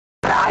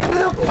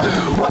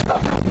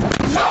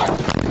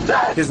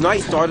His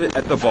night started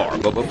at the bar,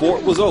 but before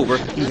it was over,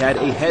 he had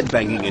a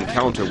headbanging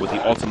encounter with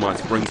the Altamont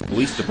Springs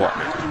Police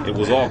Department. It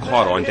was all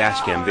caught on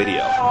dashcam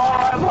video.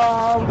 I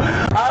want my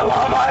mom! I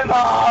want my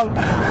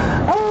mom!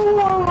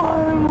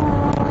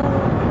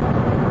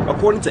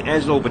 According to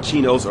Angelo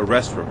Vicino's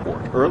arrest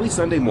report, early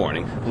Sunday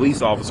morning,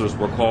 police officers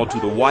were called to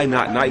the Why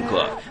Not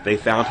nightclub. They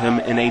found him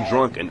in a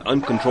drunk and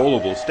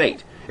uncontrollable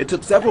state. It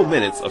took several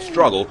minutes of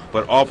struggle,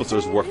 but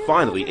officers were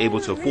finally able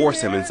to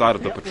force him inside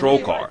of the patrol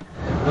car.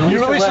 You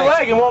release the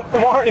leg, it won't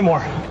hurt anymore.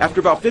 After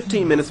about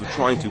 15 minutes of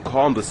trying to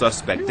calm the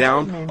suspect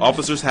down,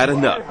 officers had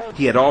enough.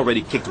 He had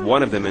already kicked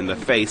one of them in the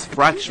face,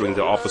 fracturing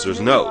the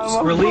officer's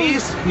nose.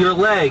 Release your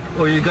leg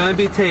or you're going to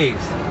be tased.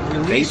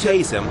 They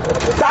tase him,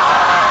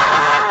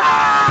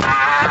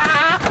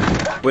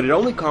 but it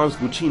only calms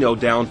Vicino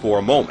down for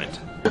a moment.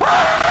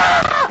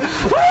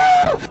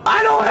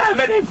 I don't have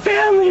any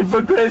family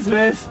for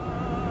Christmas.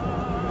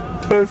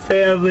 For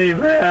family,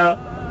 bro.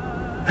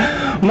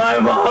 My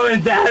mom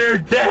and dad are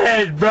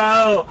dead,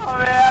 bro.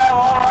 I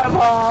want my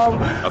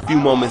mom. A few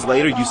moments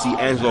later, you see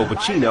Angelo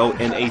Vicino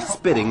in a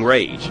spitting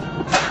rage.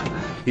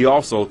 He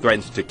also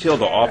threatens to kill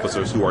the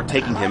officers who are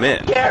taking him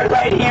in. Yeah,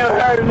 lady, you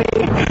heard me.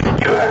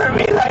 You heard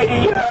me,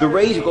 lady. The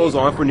rage goes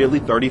on for nearly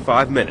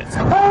 35 minutes.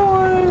 I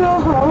want to go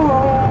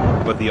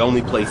home. But the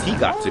only place he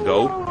got to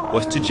go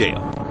was to jail.